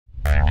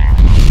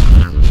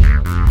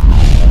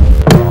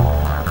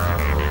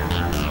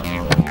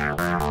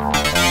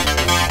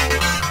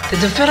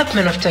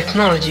development of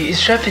technology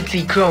is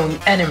rapidly growing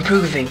and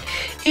improving.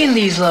 In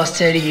these last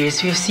 30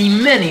 years, we have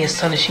seen many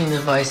astonishing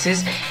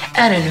devices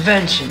and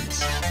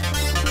inventions.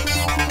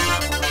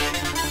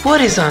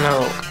 What is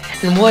analog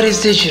and what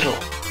is digital?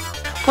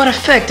 What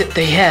effect did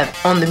they have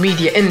on the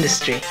media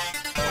industry?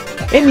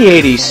 In the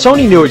 80s,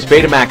 Sony knew its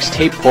Betamax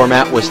tape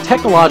format was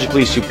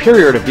technologically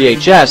superior to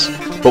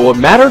VHS, but what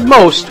mattered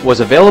most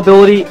was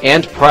availability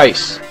and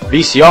price.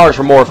 VCRs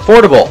were more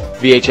affordable,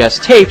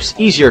 VHS tapes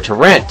easier to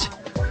rent.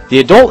 The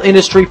adult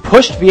industry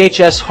pushed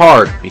VHS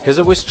hard because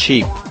it was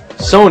cheap.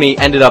 Sony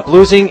ended up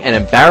losing an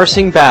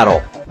embarrassing battle.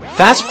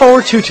 Fast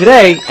forward to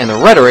today, and the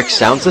rhetoric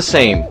sounds the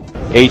same.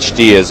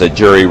 HD is a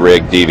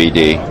jury-rigged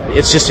DVD.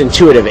 It's just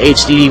intuitive.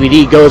 HD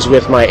DVD goes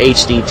with my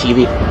HD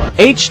TV.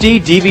 HD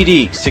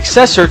DVD,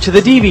 successor to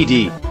the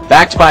DVD,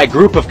 backed by a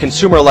group of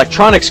consumer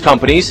electronics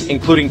companies,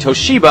 including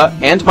Toshiba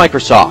and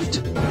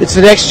Microsoft. It's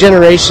the next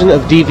generation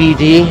of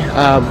DVD.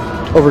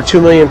 Over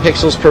 2 million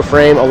pixels per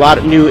frame, a lot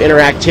of new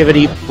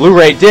interactivity.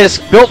 Blu-ray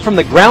disc built from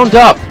the ground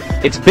up.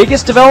 Its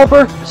biggest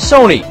developer,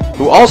 Sony,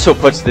 who also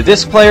puts the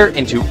disc player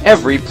into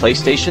every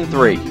PlayStation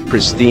 3.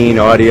 Pristine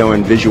audio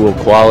and visual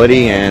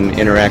quality and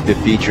interactive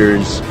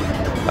features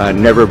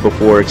never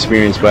before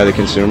experienced by the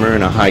consumer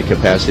in a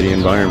high-capacity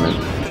environment.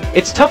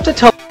 It's tough to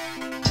tell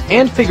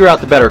and figure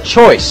out the better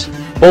choice.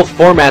 Both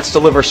formats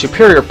deliver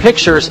superior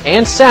pictures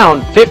and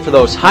sound fit for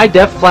those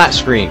high-def flat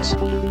screens.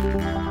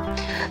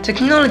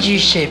 Technology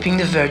is shaping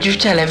the verge of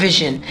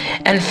television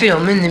and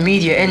film in the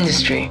media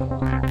industry.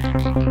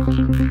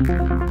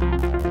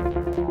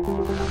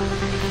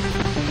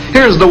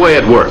 Here's the way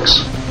it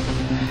works.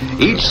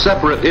 Each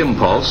separate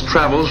impulse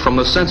travels from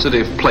the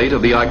sensitive plate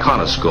of the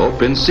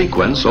iconoscope in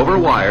sequence over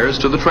wires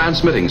to the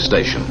transmitting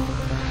station,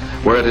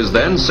 where it is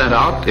then sent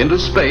out into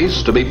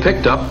space to be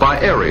picked up by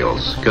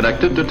aerials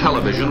connected to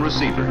television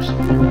receivers.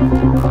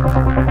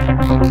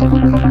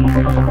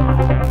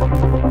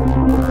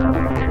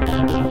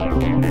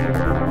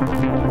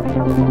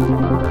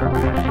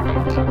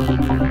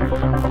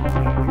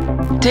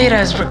 Data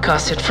is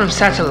broadcasted from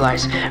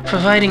satellites,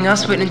 providing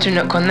us with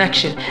internet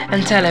connection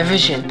and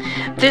television.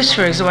 This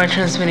works by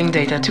transmitting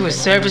data to a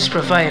service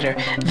provider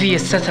via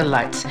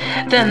satellites.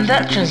 Then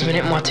that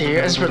transmitted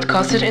material is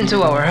broadcasted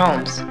into our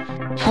homes.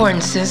 For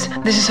instance,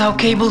 this is how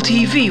cable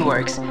TV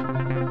works.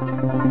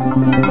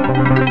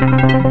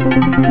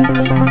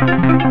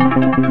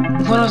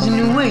 One of the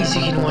new ways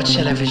you can watch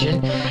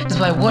television is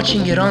by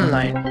watching it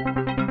online.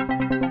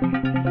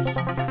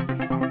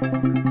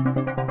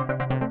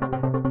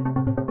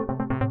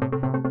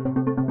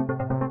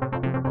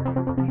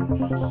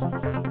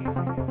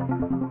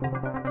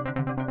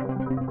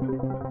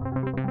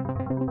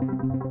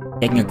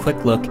 Taking a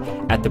quick look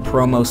at the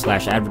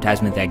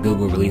promo/advertisement that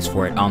Google released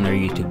for it on their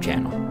YouTube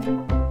channel.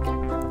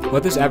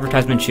 What this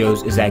advertisement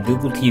shows is that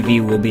Google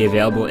TV will be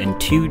available in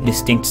 2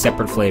 distinct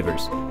separate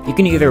flavors. You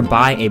can either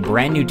buy a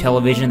brand new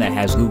television that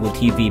has Google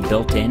TV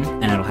built in,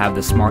 and it'll have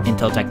the smart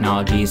Intel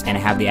technologies and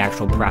have the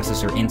actual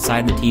processor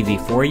inside the TV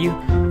for you,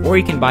 or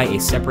you can buy a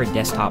separate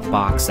desktop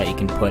box that you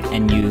can put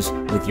and use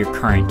with your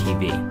current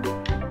TV.